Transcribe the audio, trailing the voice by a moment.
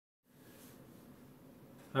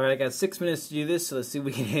Alright, I got 6 minutes to do this, so let's see if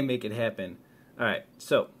we can make it happen. Alright,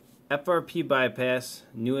 so FRP bypass,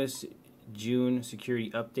 newest June security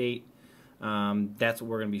update. That's what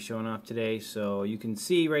we're going to be showing off today. So you can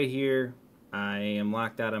see right here, I am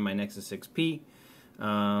locked out on my Nexus 6P,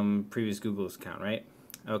 previous Google's account, right?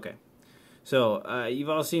 Okay. So you've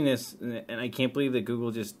all seen this, and I can't believe that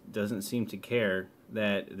Google just doesn't seem to care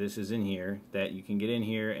that this is in here, that you can get in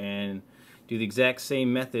here and do the exact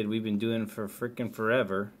same method we've been doing for freaking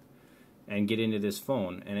forever and get into this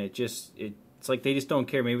phone. And it's like they just don't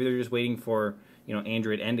care. Maybe they're just waiting for, you know,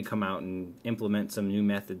 Android N to come out and implement some new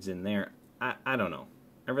methods in there. I don't know.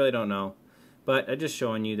 I really don't know. But I'm just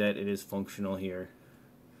showing you that it is functional here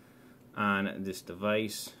on this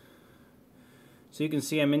device. So you can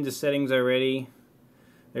see I'm into settings already.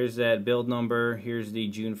 There's that build number. Here's the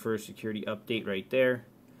June 1st security update right there.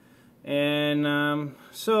 And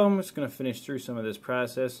so I'm just going to finish through some of this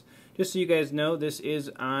process. Just so you guys know, this is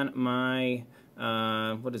on my,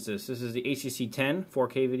 what is this? This is the HTC 10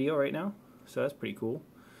 4K video right now. So that's pretty cool.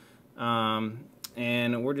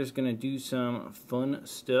 And we're just going to do some fun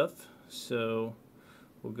stuff. So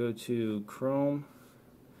we'll go to Chrome.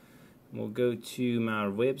 We'll go to my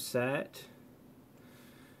website.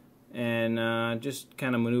 And just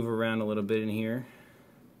kind of maneuver around a little bit in here.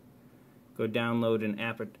 Go download an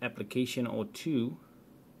application or two,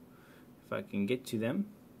 if I can get to them.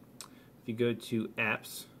 If you go to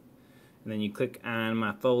apps, and then you click on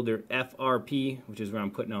my folder FRP, which is where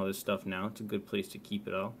I'm putting all this stuff now. It's a good place to keep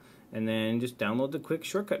it all. And then just download the quick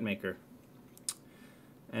shortcut maker.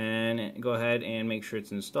 And go ahead and make sure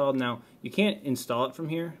it's installed. Now, you can't install it from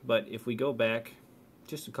here, but if we go back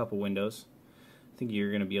just a couple windows, I think you're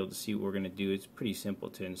going to be able to see what we're going to do. It's pretty simple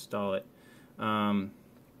to install it.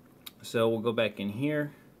 So we'll go back in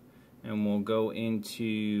here and we'll go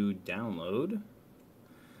into download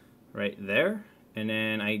right there, and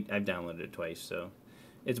then I've downloaded it twice, so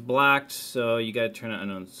it's blocked, so you got to turn on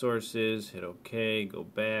unknown sources, hit OK, go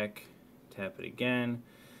back, tap it again,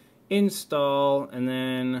 install, and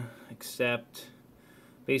then accept.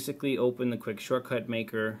 Basically open the quick shortcut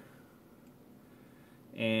maker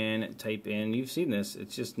and type in, you've seen this,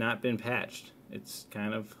 it's just not been patched. It's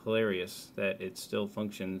kind of hilarious that it still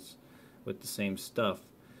functions with the same stuff.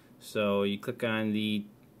 So you click on the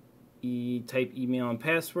type email and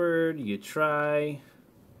password, you try,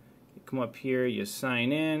 you come up here, you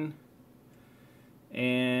sign in,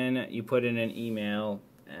 and you put in an email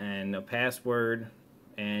and a password,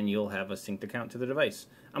 and you'll have a synced account to the device.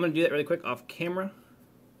 I'm going to do that really quick off camera.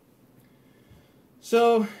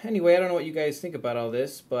 So anyway, I don't know what you guys think about all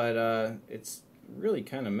this, but it's really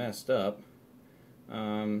kind of messed up.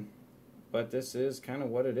 But this is kind of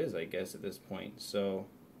what it is, I guess, at this point. So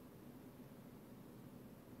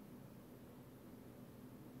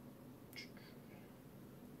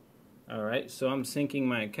alright, so I'm syncing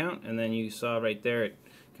my account, and then you saw right there it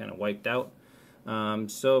kind of wiped out.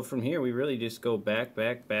 So from here we really just go back,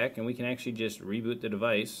 and we can actually just reboot the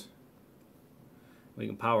device. We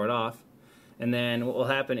can power it off, and then what will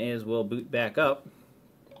happen is we'll boot back up,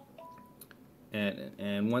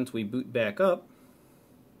 and once we boot back up,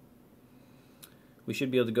 we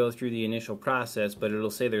should be able to go through the initial process, but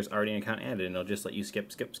it'll say there's already an account added, and it'll just let you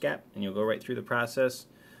skip, and you'll go right through the process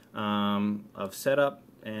of setup,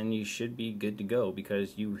 and you should be good to go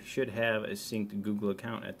because you should have a synced Google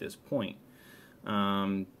account at this point.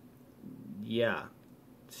 Yeah,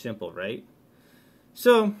 simple, right?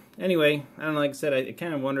 So anyway, I don't know, like I said, I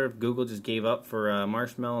kind of wonder if Google just gave up for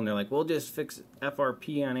Marshmallow, and they're like, we'll just fix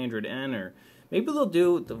FRP on Android N, or maybe they'll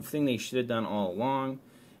do the thing they should have done all along,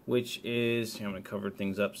 which is, I'm going to cover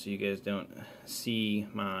things up so you guys don't see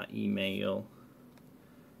my email,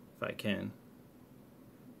 if I can.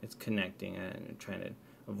 It's connecting, I'm trying to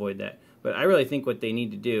avoid that. But I really think what they need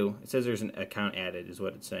to do, it says there's an account added is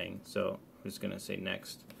what it's saying, so I'm just going to say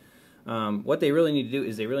next. What they really need to do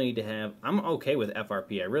is they really need to have, I'm okay with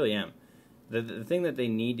FRP, I really am. The thing that they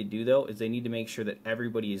need to do though is they need to make sure that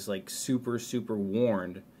everybody is like super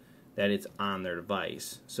warned that it's on their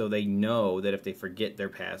device, so they know that if they forget their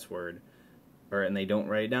password and they don't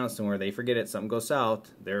write it down somewhere, they forget it, something goes south,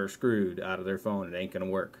 they're screwed out of their phone, it ain't gonna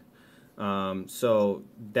work. So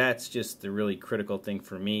that's just the really critical thing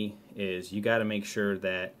for me, is you got to make sure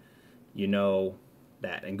that you know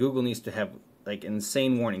that, and Google needs to have like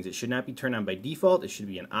insane warnings. It should not be turned on by default, it should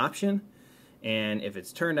be an option, and if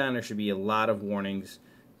it's turned on there should be a lot of warnings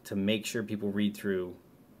to make sure people read through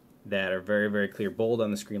that are very clear, bold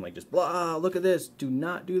on the screen, like just blah, look at this, do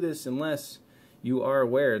not do this unless you are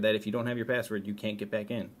aware that if you don't have your password you can't get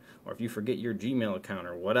back in, or if you forget your Gmail account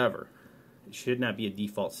or whatever. It should not be a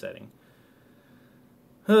default setting.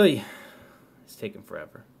 Hey, it's taking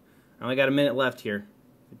forever. I only got a minute left here.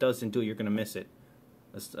 If it doesn't do it, you're going to miss it.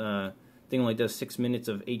 This thing only does 6 minutes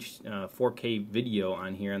of 4K video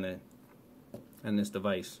on here on this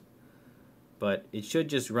device. But it should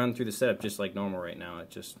just run through the setup just like normal right now. It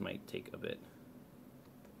just might take a bit.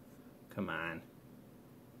 Come on.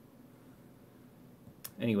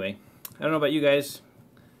 Anyway, I don't know about you guys,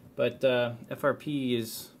 but FRP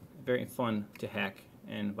is very fun to hack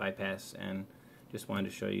and bypass, and just wanted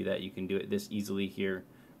to show you that you can do it this easily here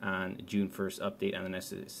on June 1st update on the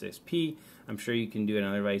Nexus 6P. I'm sure you can do it on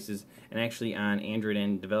other devices, and actually on Android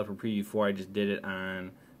and Developer Preview 4 I just did it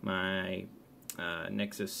on my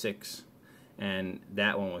Nexus 6, and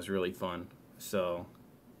that one was really fun. So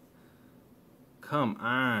come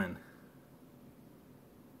on.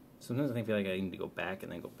 Sometimes I feel like I need to go back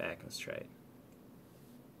and then go back and let's try it.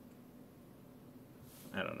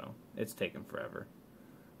 I don't know. It's taking forever.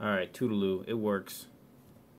 Alright, toodaloo. It works.